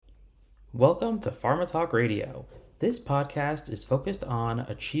Welcome to Pharma Talk Radio. This podcast is focused on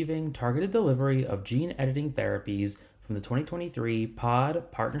achieving targeted delivery of gene editing therapies from the 2023 POD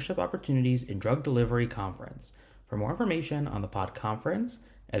Partnership Opportunities in Drug Delivery Conference. For more information on the POD conference,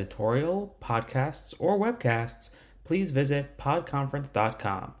 editorial, podcasts, or webcasts, please visit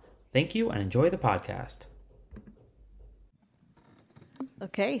podconference.com. Thank you and enjoy the podcast.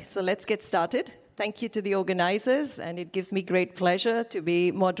 Okay, so let's get started. Thank you to the organizers, and it gives me great pleasure to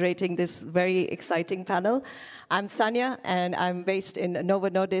be moderating this very exciting panel. I'm Sanya, and I'm based in Novo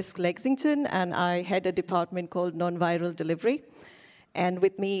Nordisk, Lexington, and I head a department called Non-Viral Delivery. And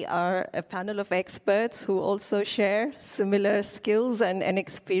with me are a panel of experts who also share similar skills and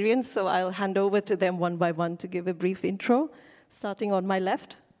experience, so I'll hand over to them one by one to give a brief intro, starting on my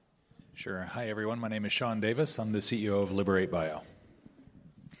left. Sure. Hi, everyone. My name is Sean Davis. I'm the CEO of Liberate Bio.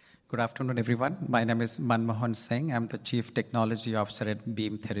 Good afternoon, everyone. My name is Manmohan Singh. I'm the Chief Technology Officer at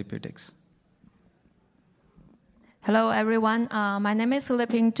Beam Therapeutics. Hello, everyone. My name is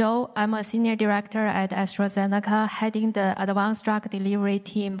Liping Zhou. I'm a Senior Director at AstraZeneca, heading the Advanced Drug Delivery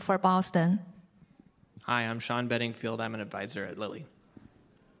team for Boston. Hi, I'm Sean Bedingfield. I'm an advisor at Lilly.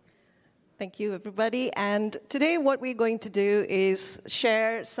 Thank you, everybody. And today what we're going to do is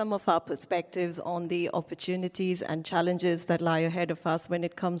share some of our perspectives on the opportunities and challenges that lie ahead of us when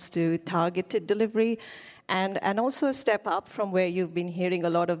it comes to targeted delivery, and also a step up from where you've been hearing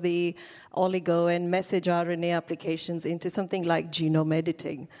a lot of the oligo and messenger RNA applications into something like genome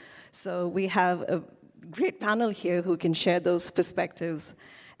editing. So we have a great panel here who can share those perspectives.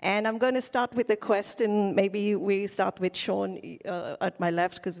 And I'm going to start with a question. Maybe we start with Sean at my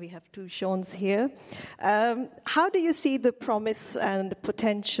left, because we have two Seans here. How do you see the promise and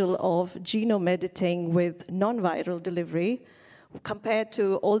potential of genome editing with non-viral delivery compared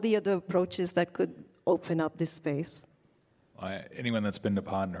to all the other approaches that could open up this space? Anyone that's been to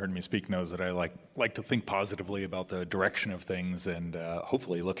POD and heard me speak knows that I like to think positively about the direction of things and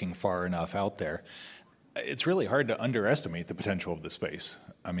hopefully looking far enough out there. It's really hard to underestimate the potential of the space.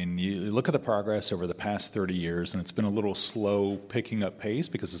 I mean, you look at the progress over the past 30 years, and it's been a little slow picking up pace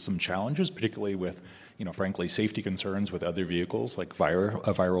because of some challenges, particularly with, frankly, safety concerns with other vehicles like viral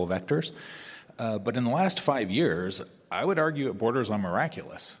vectors. But in the last 5 years, I would argue it borders on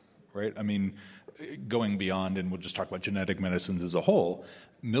miraculous, right? I mean, going beyond, and we'll just talk about genetic medicines as a whole,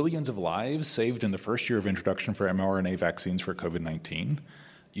 millions of lives saved in the first year of introduction for mRNA vaccines for COVID-19.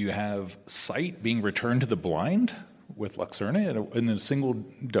 You have sight being returned to the blind with Luxturna in a single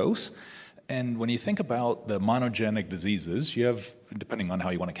dose. And when you think about the monogenic diseases, you have, depending on how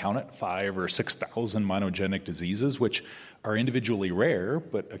you want to count it, 5,000 or 6,000 monogenic diseases, which are individually rare,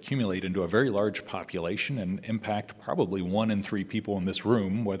 but accumulate into a very large population and impact probably 1 in 3 people in this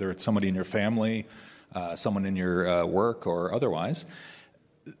room, whether it's somebody in your family, someone in your work, or otherwise.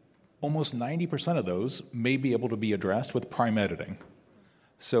 Almost 90% of those may be able to be addressed with prime editing.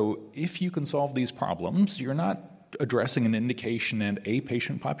 So if you can solve these problems, you're not addressing an indication and a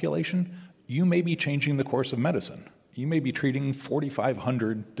patient population. You may be changing the course of medicine. You may be treating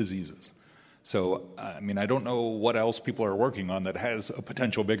 4,500 diseases. So, I don't know what else people are working on that has a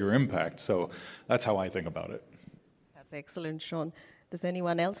potential bigger impact. So that's how I think about it. That's excellent, Sean. Does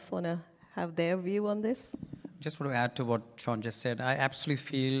anyone else want to have their view on this? Just want to add to what Sean just said. I absolutely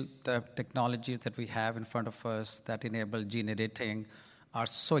feel the technologies that we have in front of us that enable gene editing are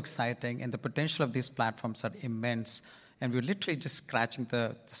so exciting, and the potential of these platforms are immense, and we're literally just scratching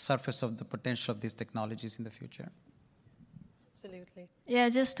the surface of the potential of these technologies in the future. Absolutely. Yeah,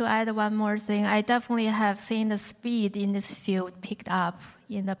 just to add one more thing, I definitely have seen the speed in this field picked up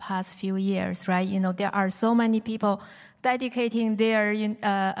in the past few years, right? There are so many people dedicating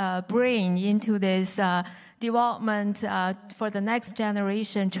their brain into this development for the next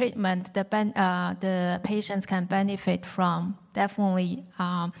generation treatment that the patients can benefit from. Definitely,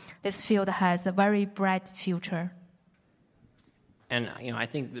 this field has a very bright future. And, I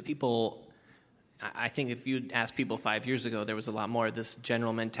think if you'd asked people 5 years ago, there was a lot more of this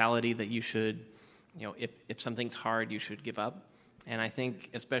general mentality that you should, if something's hard, you should give up. And I think,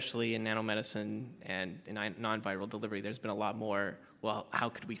 especially in nanomedicine and in non-viral delivery, there's been a lot more, well, how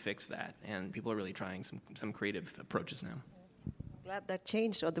could we fix that? And people are really trying some creative approaches now. Glad that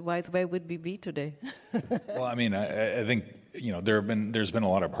changed. Otherwise, where would we be today? Well, I think there's been a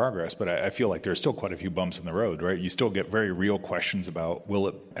lot of progress, but I feel like there's still quite a few bumps in the road, right? You still get very real questions about will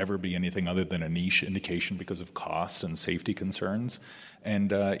it ever be anything other than a niche indication because of cost and safety concerns.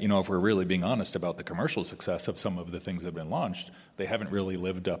 And if we're really being honest about the commercial success of some of the things that have been launched, they haven't really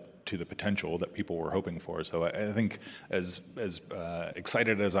lived up to the potential that people were hoping for. So I think as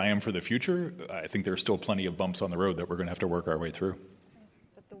excited as I am for the future, I think there's still plenty of bumps on the road that we're going to have to work our way through.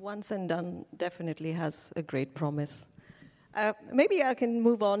 But the once and done definitely has a great promise. Maybe I can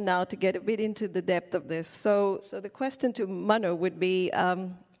move on now to get a bit into the depth of this. So the question to Manu would be,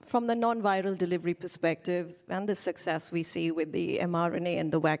 from the non-viral delivery perspective and the success we see with the mRNA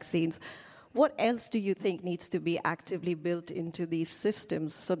and the vaccines, what else do you think needs to be actively built into these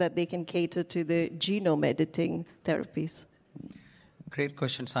systems so that they can cater to the genome editing therapies? Great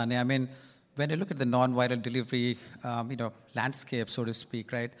question, Sani. I mean, when you look at the non-viral delivery, landscape, so to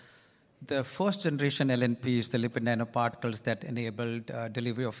speak, right? The first generation LNPs, the lipid nanoparticles that enabled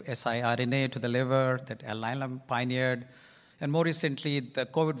delivery of siRNA to the liver, that Alnylam pioneered, and more recently, the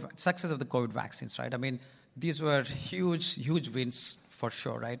success of the COVID vaccines, right? I mean, these were huge wins for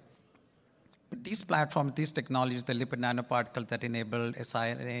sure, right? But these platforms, these technologies, the lipid nanoparticles that enable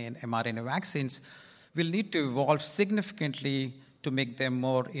siRNA and mRNA vaccines will need to evolve significantly to make them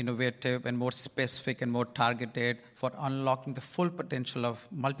more innovative and more specific and more targeted for unlocking the full potential of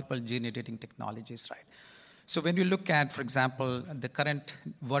multiple gene editing technologies, right? So when you look at, for example, the current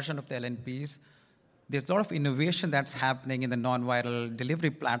version of the LNPs, there's a lot of innovation that's happening in the non-viral delivery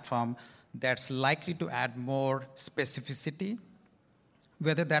platform that's likely to add more specificity,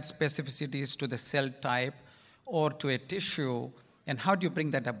 whether that specificity is to the cell type or to a tissue, and how do you bring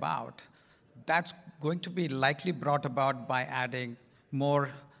that about? That's going to be likely brought about by adding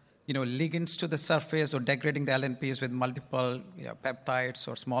more, ligands to the surface or degrading the LNPs with multiple, peptides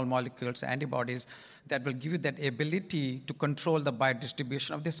or small molecules, antibodies that will give you that ability to control the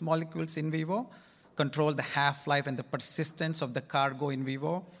biodistribution of these molecules in vivo, control the half-life and the persistence of the cargo in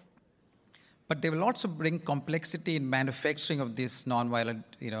vivo. But they will also bring complexity in manufacturing of these non-viral,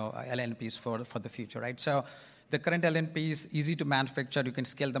 LNPs for the future, right? So the current LNP is easy to manufacture. You can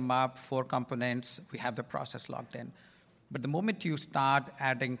scale them up, 4 components. We have the process locked in. But the moment you start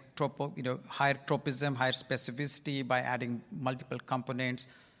adding higher tropism, higher specificity by adding multiple components,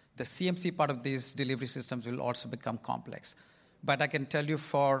 the CMC part of these delivery systems will also become complex. But I can tell you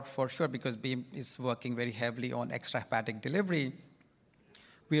for sure, because Beam is working very heavily on extrahepatic delivery,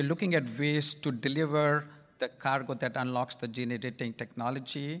 we are looking at ways to deliver the cargo that unlocks the gene editing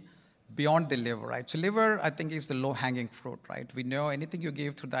technology beyond the liver, right? So liver, I think, is the low-hanging fruit, right? We know anything you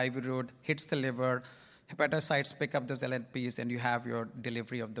give through the IV route hits the liver, hepatocytes pick up those LNPs, and you have your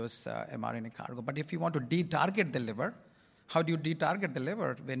delivery of those mRNA cargo. But if you want to de-target the liver, how do you de-target the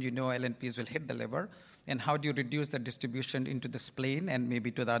liver when you know LNPs will hit the liver? And how do you reduce the distribution into the spleen and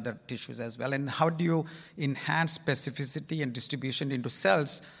maybe to the other tissues as well? And how do you enhance specificity and distribution into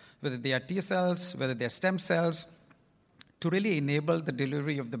cells, whether they are T cells, whether they are stem cells, to really enable the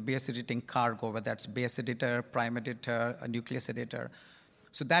delivery of the base editing cargo, whether that's base editor, prime editor, a nuclease editor.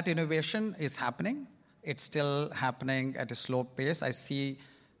 So that innovation is happening. It's still happening at a slow pace. I see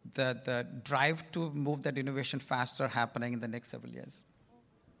the drive to move that innovation faster happening in the next several years.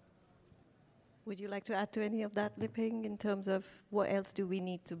 Would you like to add to any of that, Liping, in terms of what else do we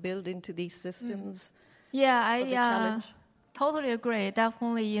need to build into these systems? Yeah, I totally agree.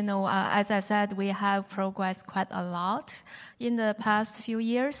 Definitely, as I said, we have progressed quite a lot in the past few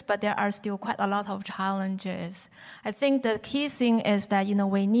years, but there are still quite a lot of challenges. I think the key thing is that,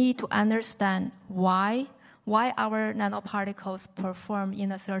 we need to understand why our nanoparticles perform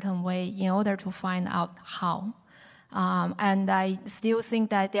in a certain way in order to find out how. And I still think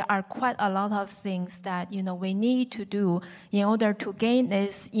that there are quite a lot of things that, we need to do in order to gain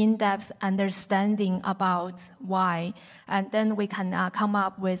this in-depth understanding about why. And then we can come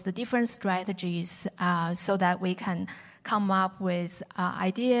up with the different strategies so that we can come up with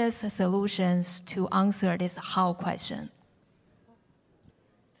ideas, solutions to answer this how question.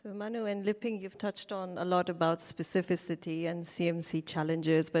 So Manu and Liping, you've touched on a lot about specificity and CMC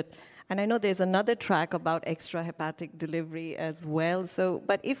challenges, and I know there's another track about extrahepatic delivery as well. So,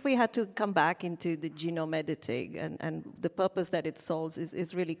 but if we had to come back into the genome editing and the purpose that it solves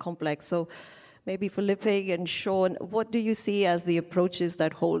is really complex. So maybe for Liping and Sean, what do you see as the approaches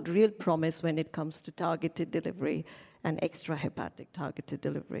that hold real promise when it comes to targeted delivery and extrahepatic targeted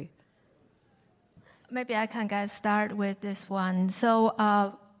delivery? Maybe I can get started with this one. So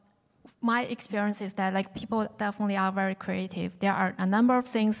my experience is that people definitely are very creative. There are a number of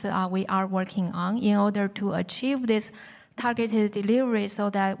things we are working on in order to achieve this targeted delivery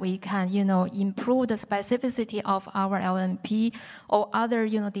so that we can, improve the specificity of our LNP or other,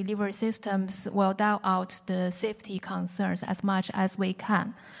 delivery systems will dial out the safety concerns as much as we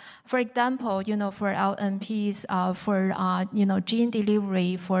can. For example, for LNPs, for gene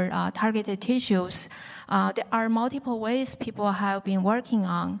delivery for targeted tissues, there are multiple ways people have been working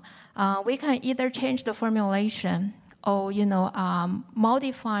on. We can either change the formulation or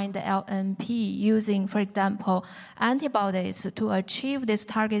modifying the LNP using, for example, antibodies to achieve this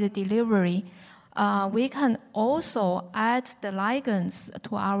targeted delivery, we can also add the ligands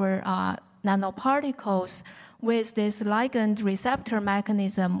to our nanoparticles. With this ligand receptor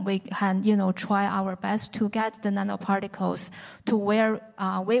mechanism, we can, try our best to get the nanoparticles to where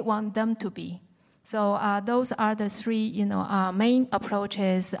we want them to be. So those are the three, main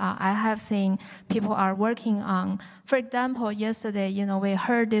approaches I have seen people are working on. For example, yesterday, we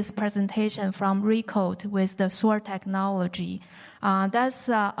heard this presentation from Recode with the SOAR technology. That's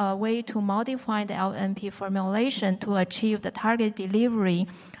a way to modify the LNP formulation to achieve the target delivery.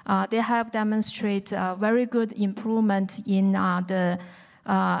 They have demonstrated very good improvement in the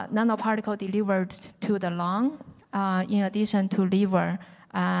nanoparticle delivered to the lung, in addition to liver.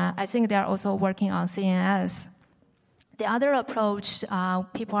 I think they're also working on CNS. The other approach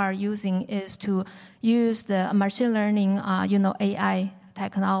people are using is to use the machine learning, AI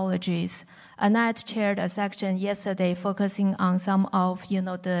technologies. Annette chaired a section yesterday focusing on some of,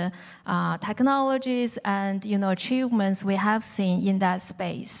 the technologies and, achievements we have seen in that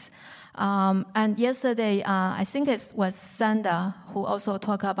space. And yesterday, I think it was Sanda who also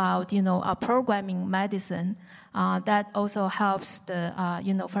talked about, programming medicine that also helps the,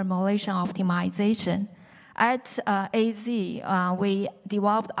 formulation optimization. At AZ, we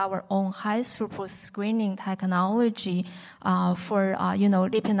developed our own high-throughput screening technology for,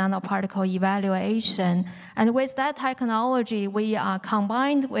 lipid nanoparticle evaluation. And with that technology, we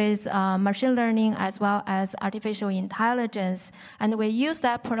combined with machine learning as well as artificial intelligence, and we use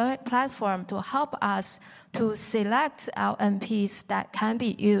that platform to help us to select LNPs that can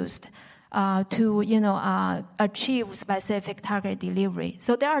be used to achieve specific target delivery.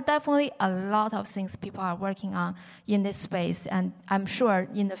 So there are definitely a lot of things people are working on in this space, and I'm sure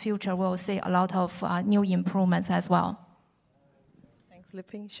in the future we'll see a lot of new improvements as well. Thanks,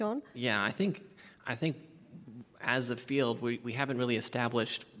 Liping. Sean? Yeah, I think as a field, we haven't really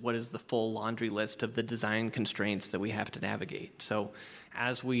established what is the full laundry list of the design constraints that we have to navigate. So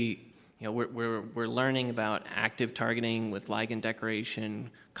as we're learning about active targeting with ligand decoration,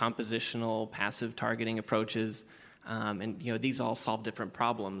 compositional, passive targeting approaches, and these all solve different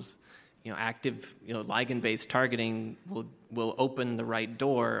problems. Active, ligand-based targeting will open the right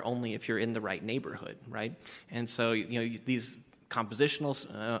door only if you're in the right neighborhood, right? And so these compositional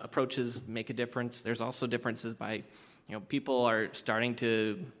approaches make a difference. There's also differences by, people are starting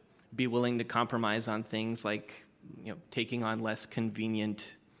to be willing to compromise on things like, taking on less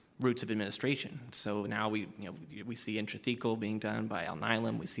convenient routes of administration. So now we see intrathecal being done by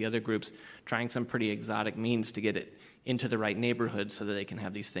Alnylam. We see other groups trying some pretty exotic means to get it into the right neighborhood so that they can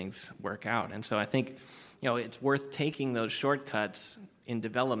have these things work out. And so I think, it's worth taking those shortcuts in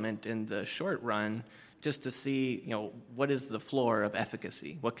development in the short run just to see, what is the floor of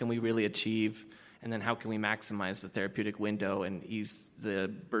efficacy? What can we really achieve? And then how can we maximize the therapeutic window and ease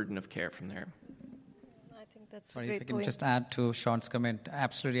the burden of care from there? That's Sorry, a great if I can point. just add to Sean's comment.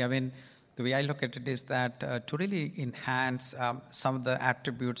 Absolutely. I mean, the way I look at it is that to really enhance some of the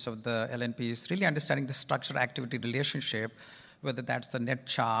attributes of the LNPs, really understanding the structure-activity relationship, whether that's the net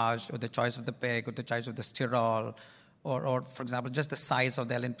charge or the choice of the peg or the choice of the sterol, or for example, just the size of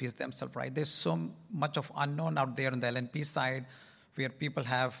the LNPs themselves, right? There's so much of unknown out there on the LNP side where people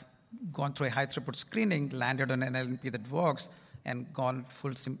have gone through a high-throughput screening, landed on an LNP that works, and gone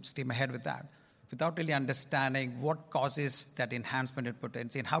full steam ahead with that, without really understanding what causes that enhancement in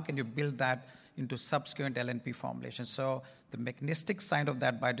potency and how can you build that into subsequent LNP formulation. So the mechanistic side of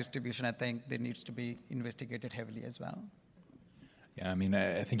that biodistribution, I think, there needs to be investigated heavily as well. Yeah, I mean,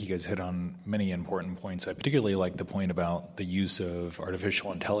 I think you guys hit on many important points. I particularly like the point about the use of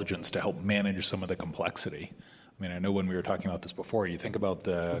artificial intelligence to help manage some of the complexity. I mean, I know when we were talking about this before, you think about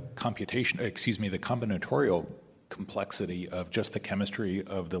the combinatorial complexity of just the chemistry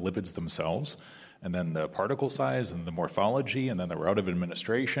of the lipids themselves, and then the particle size and the morphology and then the route of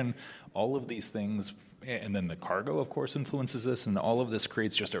administration, all of these things, and then the cargo, of course, influences this, and all of this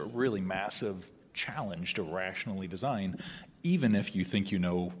creates just a really massive challenge to rationally design, even if you think you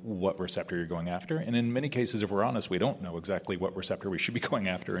know what receptor you're going after. And in many cases, if we're honest, we don't know exactly what receptor we should be going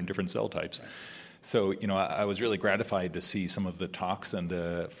after in different cell types. So, I was really gratified to see some of the talks and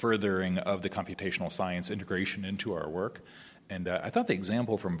the furthering of the computational science integration into our work. And I thought the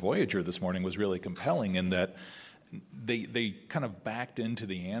example from Voyager this morning was really compelling in that they kind of backed into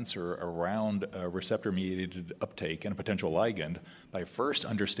the answer around receptor-mediated uptake and a potential ligand by first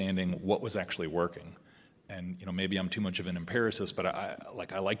understanding what was actually working. And maybe I'm too much of an empiricist, but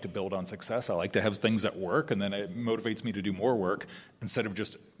I like to build on success. I like to have things that work, and then it motivates me to do more work instead of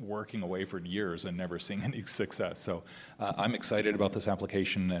just working away for years and never seeing any success. So I'm excited about this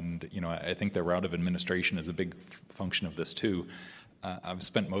application, and I think the route of administration is a big function of this too. I've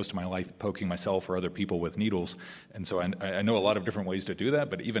spent most of my life poking myself or other people with needles, and so I know a lot of different ways to do that,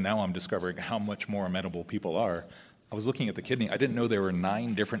 but even now I'm discovering how much more amenable people are. I was looking at the kidney. I didn't know there were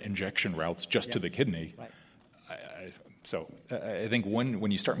 9 different injection routes just to the kidney. Right. So I think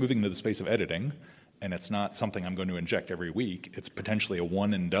when you start moving into the space of editing, and it's not something I'm going to inject every week, it's potentially a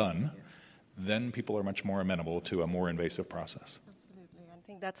one and done, then people are much more amenable to a more invasive process. Absolutely. I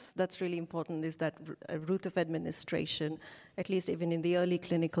think that's really important, is that route of administration, at least even in the early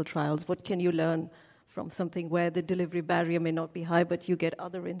clinical trials. What can you learn from something where the delivery barrier may not be high, but you get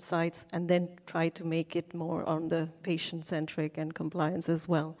other insights, and then try to make it more on the patient-centric and compliance as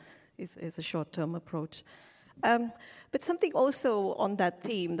well is a short-term approach. But something also on that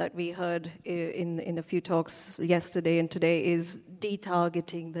theme that we heard in a few talks yesterday and today is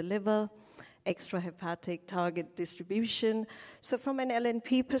detargeting the liver, extrahepatic target distribution. So from an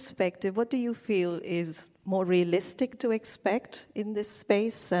LNP perspective, what do you feel is more realistic to expect in this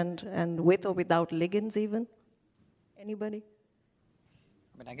space, and with or without ligands even? Anybody?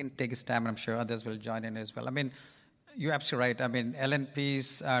 I can take a stab, and I'm sure others will join in as well. You're absolutely right.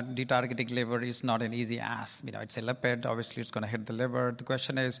 LNPs detargeting liver is not an easy ask. It's a lipid. Obviously, it's going to hit the liver. The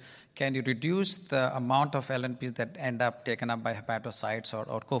question is, can you reduce the amount of LNPs that end up taken up by hepatocytes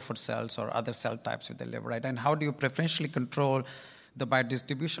or Kupffer cells or other cell types with the liver, right? And how do you preferentially control the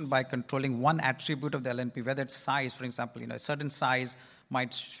biodistribution by controlling one attribute of the LNP, whether it's size, for example, a certain size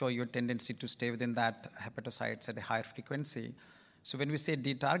might show you a tendency to stay within that hepatocytes at a higher frequency. So when we say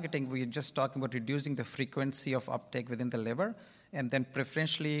detargeting, we're just talking about reducing the frequency of uptake within the liver and then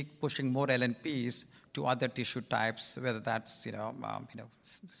preferentially pushing more LNPs to other tissue types, whether that's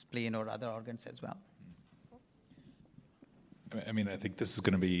spleen or other organs as well. I think this is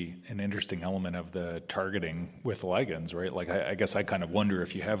going to be an interesting element of the targeting with ligands, right? I guess I kind of wonder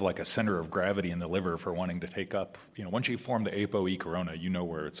if you have a center of gravity in the liver for wanting to take up, once you form the ApoE corona, you know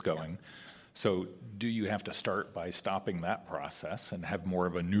where it's going. So do you have to start by stopping that process and have more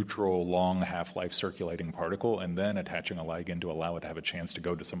of a neutral, long half-life circulating particle and then attaching a ligand to allow it to have a chance to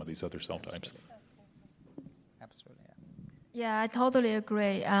go to some of these other cell types? Absolutely. Yeah, I totally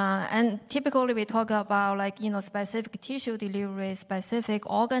agree. And typically we talk about specific tissue delivery, specific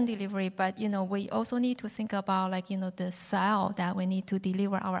organ delivery, but we also need to think about the cell that we need to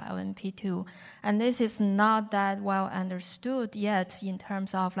deliver our LNP to. And this is not that well understood yet in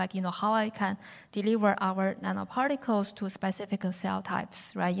terms of how I can deliver our nanoparticles to specific cell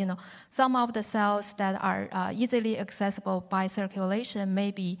types, right? Some of the cells that are easily accessible by circulation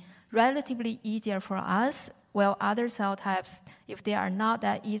may be relatively easier for us, while other cell types, if they are not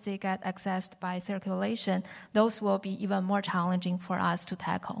that easy to get accessed by circulation, those will be even more challenging for us to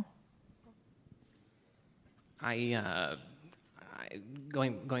tackle.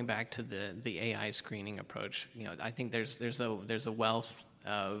 Going back to the AI screening approach, I think there's a wealth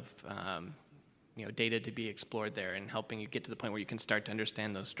of data to be explored there, and helping you get to the point where you can start to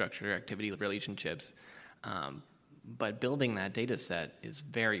understand those structure-activity relationships. But building that data set is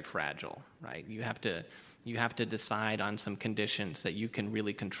very fragile, right? You have to decide on some conditions that you can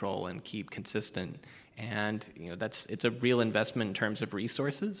really control and keep consistent, and it's a real investment in terms of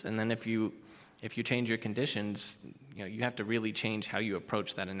resources. And then if you change your conditions, you have to really change how you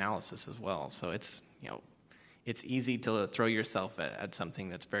approach that analysis as well. So it's easy to throw yourself at something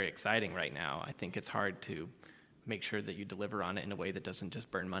that's very exciting right now. I think it's hard to make sure that you deliver on it in a way that doesn't just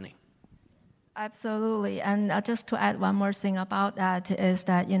burn money. Absolutely. And just to add one more thing about that is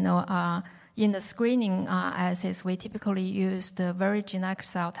that, in the screening assays, we typically use the very generic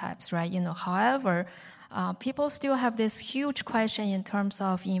cell types, right? However, people still have this huge question in terms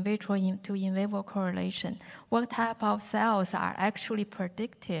of in vitro to in vivo correlation. What type of cells are actually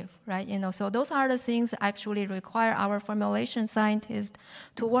predictive, right? So those are the things that actually require our formulation scientists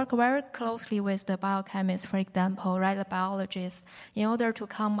to work very closely with the biochemists, for example, right, the biologists, in order to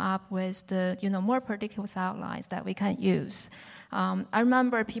come up with the more predictive cell lines that we can use. I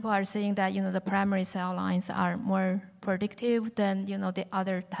remember people are saying that the primary cell lines are more predictive than the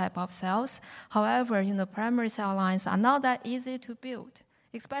other type of cells. However, primary cell lines are not that easy to build,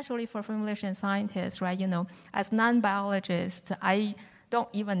 especially for formulation scientists, right? As non-biologists, I don't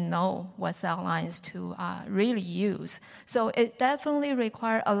even know what cell lines to really use. So it definitely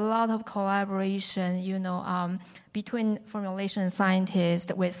requires a lot of collaboration, between formulation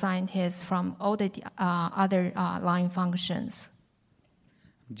scientists with scientists from all the other line functions.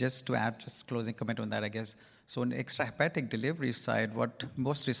 Just to add, just closing comment on that, I guess, So on the extrahepatic delivery side, what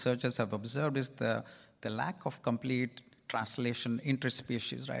most researchers have observed is the lack of complete translation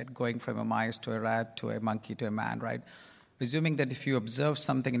interspecies, right? Going from a mice to a rat to a monkey to a man, right? Assuming that if you observe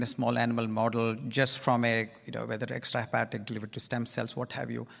something in a small animal model just from a, whether extrahepatic delivered to stem cells, what have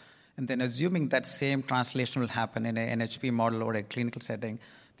you, and then assuming that same translation will happen in an NHP model or a clinical setting,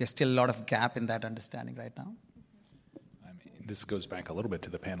 there's still a lot of gap in that understanding right now. This goes back a little bit to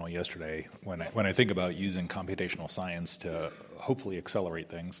the panel yesterday. When I think about using computational science to hopefully accelerate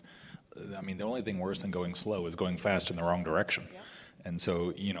things, the only thing worse than going slow is going fast in the wrong direction. Yeah. And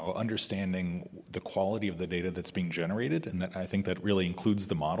so, understanding the quality of the data that's being generated, and I think that really includes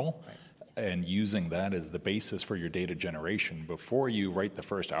the model, right, and using that as the basis for your data generation. Before you write the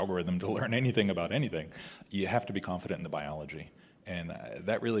first algorithm to learn anything about anything, you have to be confident in the biology. And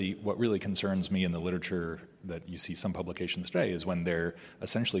what really concerns me in the literature that you see some publications today is when they're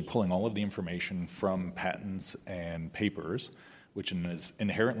essentially pulling all of the information from patents and papers, which is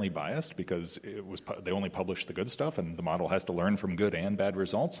inherently biased because they only publish the good stuff and the model has to learn from good and bad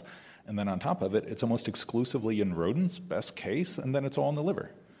results. And then on top of it, it's almost exclusively in rodents, best case, and then it's all in the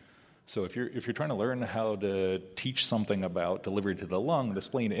liver. So if you're trying to learn how to teach something about delivery to the lung, the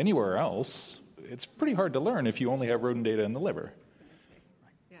spleen, anywhere else, it's pretty hard to learn if you only have rodent data in the liver.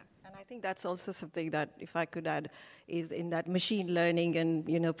 I think that's also something that, if I could add, is in that machine learning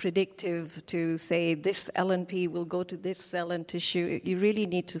and predictive to say this LNP will go to this cell and tissue. You really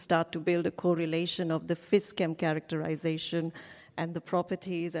need to start to build a correlation of the phys-chem characterization and the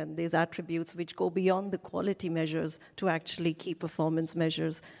properties and these attributes which go beyond the quality measures to actually key performance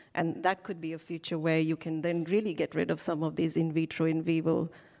measures. And that could be a future where you can then really get rid of some of these in vitro, in vivo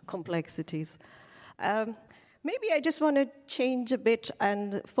complexities. Maybe I just want to change a bit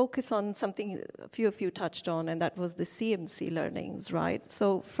and focus on something a few of you touched on, and that was the CMC learnings, right?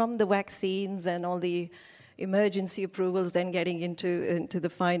 So from the vaccines and all the emergency approvals, then getting into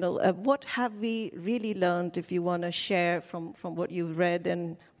the final, what have we really learned, if you want to share from what you've read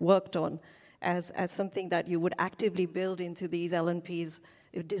and worked on, as something that you would actively build into these LNPs,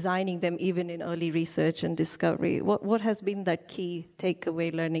 designing them even in early research and discovery? What has been that key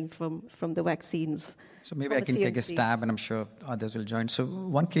takeaway learning from the vaccines? So maybe I can take a stab, and I'm sure others will join. So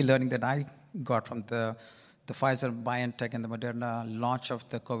one key learning that I got from the Pfizer, BioNTech, and the Moderna launch of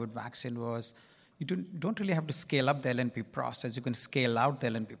the COVID vaccine was you don't really have to scale up the LNP process. You can scale out the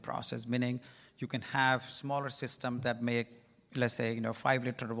LNP process, meaning you can have smaller systems that make, let's say,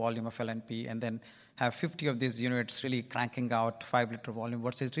 5-liter volume of LNP, and then have 50 of these units really cranking out 5-liter volume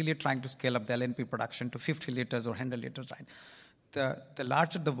versus really trying to scale up the LNP production to 50 liters or 100 liters, right? The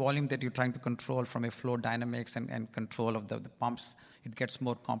larger the volume that you're trying to control from a flow dynamics and control of the pumps, it gets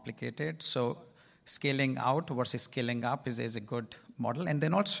more complicated. So scaling out versus scaling up is a good model. And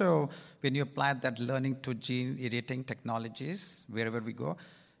then also, when you apply that learning to gene editing technologies, wherever we go,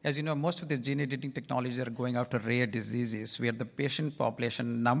 as you know, most of the gene editing technologies are going after rare diseases where the patient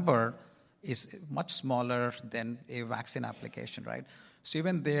population number is much smaller than a vaccine application, right? So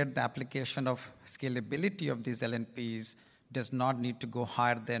even there, the application of scalability of these LNPs does not need to go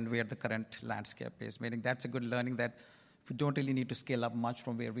higher than where the current landscape is, meaning that's a good learning that we don't really need to scale up much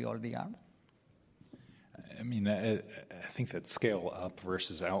from where we already are. I think that scale up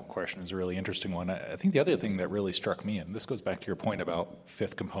versus out question is a really interesting one. I think the other thing that really struck me, and this goes back to your point about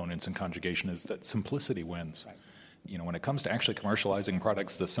fifth components and conjugation, is that simplicity wins. Right. When it comes to actually commercializing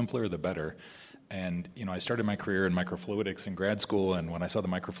products, the simpler the better. And, I started my career in microfluidics in grad school, and when I saw the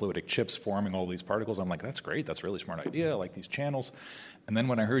microfluidic chips forming all these particles, I'm like, that's great, that's a really smart idea, I like these channels. And then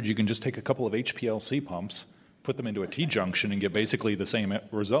when I heard you can just take a couple of HPLC pumps, put them into a T-junction and get basically the same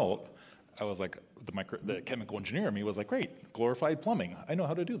result, I was like, the chemical engineer in me was like, great, glorified plumbing. I know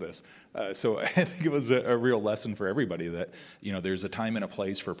how to do this. So I think it was a real lesson for everybody that, there's a time and a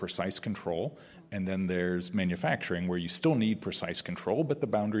place for precise control, and then there's manufacturing where you still need precise control, but the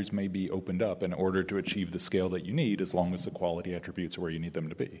boundaries may be opened up in order to achieve the scale that you need as long as the quality attributes are where you need them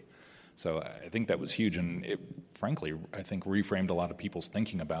to be. So I think that was huge, and it, frankly, I think reframed a lot of people's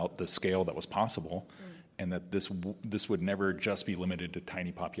thinking about the scale that was possible, and that this would never just be limited to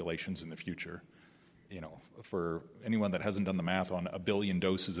tiny populations in the future. For anyone that hasn't done the math on 1 billion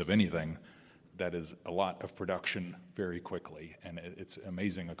doses of anything, that is a lot of production very quickly, and it's an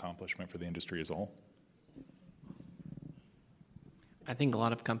amazing accomplishment for the industry as a whole. I think a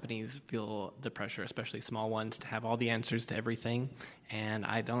lot of companies feel the pressure, especially small ones, to have all the answers to everything, and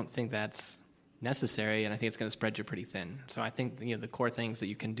I don't think that's necessary, and I think it's going to spread you pretty thin. So I think the core things that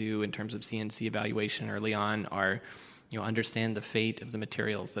you can do in terms of CNC evaluation early on are understand the fate of the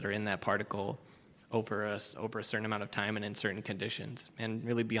materials that are in that particle over a certain amount of time and in certain conditions. And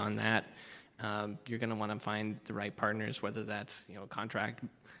really beyond that, you're going to want to find the right partners, whether that's contract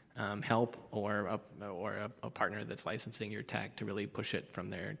help or a partner that's licensing your tech to really push it from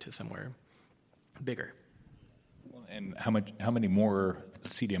there to somewhere bigger. And how many more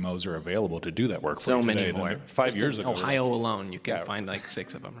CDMOs are available to do that work for So you many today more. than 5 Just years in ago? Ohio alone, you can find like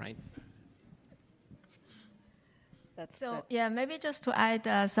 6 of them, right? So yeah, maybe just to add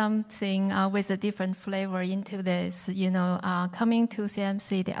something with a different flavor into this, coming to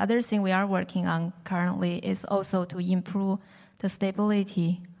CMC, the other thing we are working on currently is also to improve the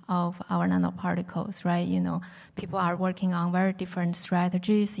stability of our nanoparticles, right? People are working on very different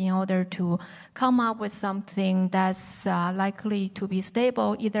strategies in order to come up with something that's likely to be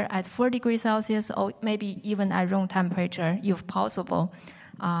stable either at 4 degrees Celsius or maybe even at room temperature, if possible.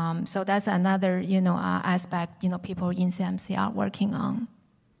 So that's another, aspect, people in CMC are working on.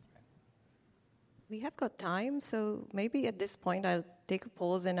 We have got time, so maybe at this point I'll take a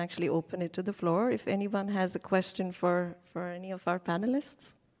pause and actually open it to the floor. If anyone has a question for any of our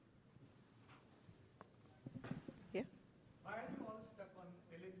panelists. Yeah? Why are you all stuck on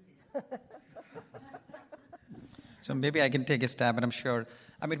LNP? So maybe I can take a stab, and I'm sure.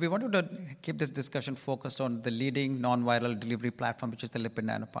 We wanted to keep this discussion focused on the leading non-viral delivery platform, which is the lipid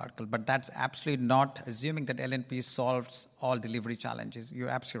nanoparticle. But that's absolutely not assuming that LNP solves all delivery challenges. You're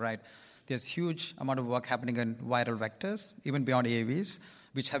absolutely right. There's huge amount of work happening in viral vectors, even beyond AAVs,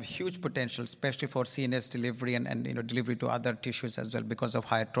 which have huge potential, especially for CNS delivery and delivery to other tissues as well because of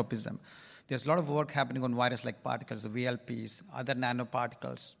higher tropism. There's a lot of work happening on virus-like particles, the VLPs, other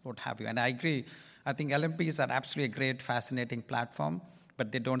nanoparticles, what have you. And I agree. I think LNPs are absolutely a great, fascinating platform,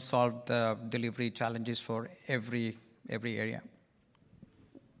 but they don't solve the delivery challenges for every area.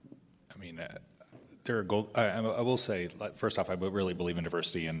 There are gold. I will say, first off, I really believe in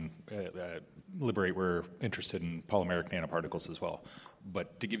diversity, and Liberate, we're interested in polymeric nanoparticles as well.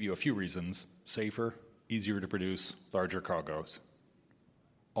 But to give you a few reasons, safer, easier to produce, larger cargos,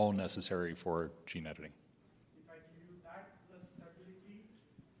 all necessary for gene editing. If I give you that plus stability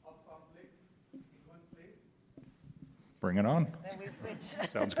of complex in one place. Bring it on. Then we switch.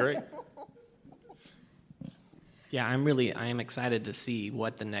 Sounds great. Yeah, I am excited to see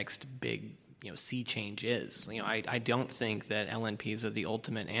what the next big sea change is. I don't think that LNPs are the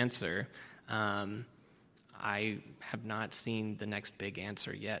ultimate answer. I have not seen the next big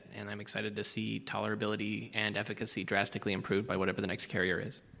answer yet, and I'm excited to see tolerability and efficacy drastically improved by whatever the next carrier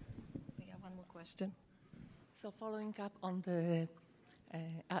is. We have one more question. So following up on the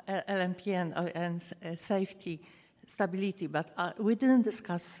LNP and safety, stability, but we didn't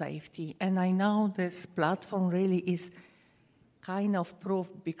discuss safety, and I know this platform really is kind of proof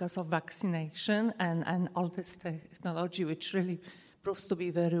because of vaccination and all this technology, which really proves to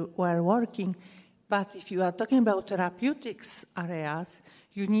be very well working. But if you are talking about therapeutics areas,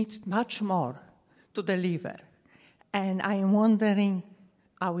 you need much more to deliver. And I am wondering,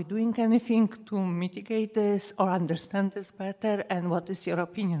 are we doing anything to mitigate this or understand this better? And what is your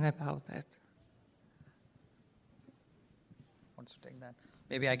opinion about it? Wants to take that?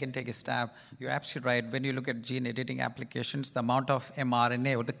 Maybe I can take a stab. You're absolutely right. When you look at gene editing applications, the amount of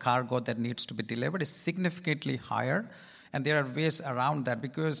mRNA or the cargo that needs to be delivered is significantly higher. And there are ways around that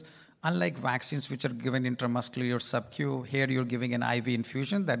because unlike vaccines, which are given intramuscularly or sub-Q, here you're giving an IV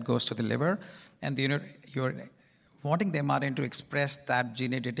infusion that goes to the liver. And you're wanting the mRNA to express that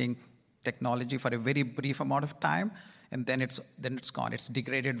gene editing technology for a very brief amount of time. And then it's gone. It's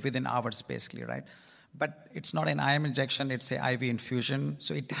degraded within hours, basically, right? But it's not an IM injection, it's an IV infusion.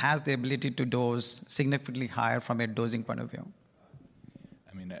 So it has the ability to dose significantly higher from a dosing point of view.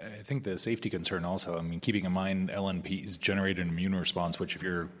 I think the safety concern also, keeping in mind LNPs generate an immune response, which if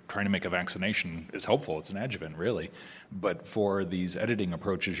you're trying to make a vaccination is helpful. It's an adjuvant, really. But for these editing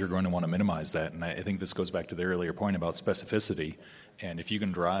approaches, you're going to want to minimize that. And I think this goes back to the earlier point about specificity. And if you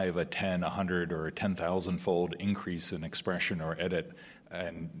can drive a 10, 100, or a 10,000-fold increase in expression or edit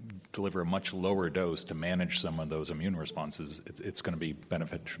and deliver a much lower dose to manage some of those immune responses, it's going to be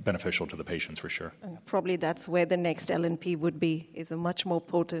beneficial to the patients for sure. And probably that's where the next LNP would be, is a much more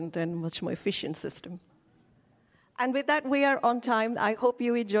potent and much more efficient system. And with that, we are on time. I hope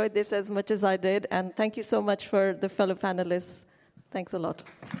you enjoyed this as much as I did. And thank you so much for the fellow panelists. Thanks a lot.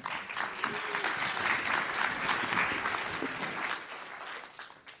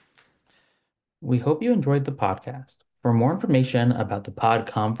 We hope you enjoyed the podcast. For more information about the Pod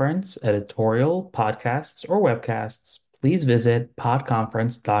Conference, editorial, podcasts, or webcasts, please visit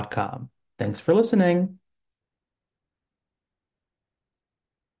podconference.com. Thanks for listening.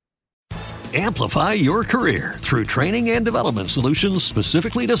 Amplify your career through training and development solutions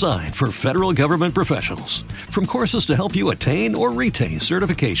specifically designed for federal government professionals. From courses to help you attain or retain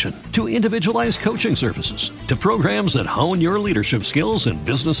certification, to individualized coaching services, to programs that hone your leadership skills and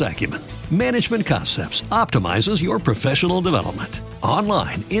business acumen, Management Concepts optimizes your professional development.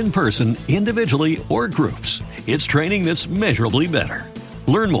 Online, in person, individually, or groups, it's training that's measurably better.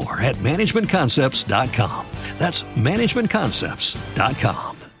 Learn more at managementconcepts.com. That's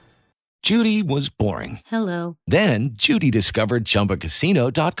managementconcepts.com. Judy was boring. Hello. Then Judy discovered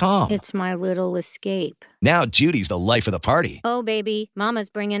ChumbaCasino.com. It's my little escape. Now Judy's the life of the party. Oh, baby, mama's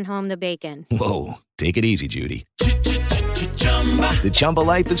bringing home the bacon. Whoa, take it easy, Judy. The Chumba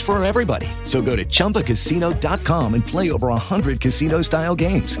life is for everybody. So go to ChumbaCasino.com and play over 100 casino-style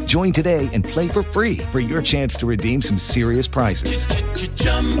games. Join today and play for free for your chance to redeem some serious prizes.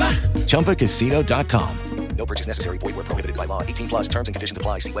 ChumbaCasino.com. No purchase necessary. Void where prohibited by law. 18+ terms and conditions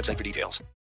apply. See website for details.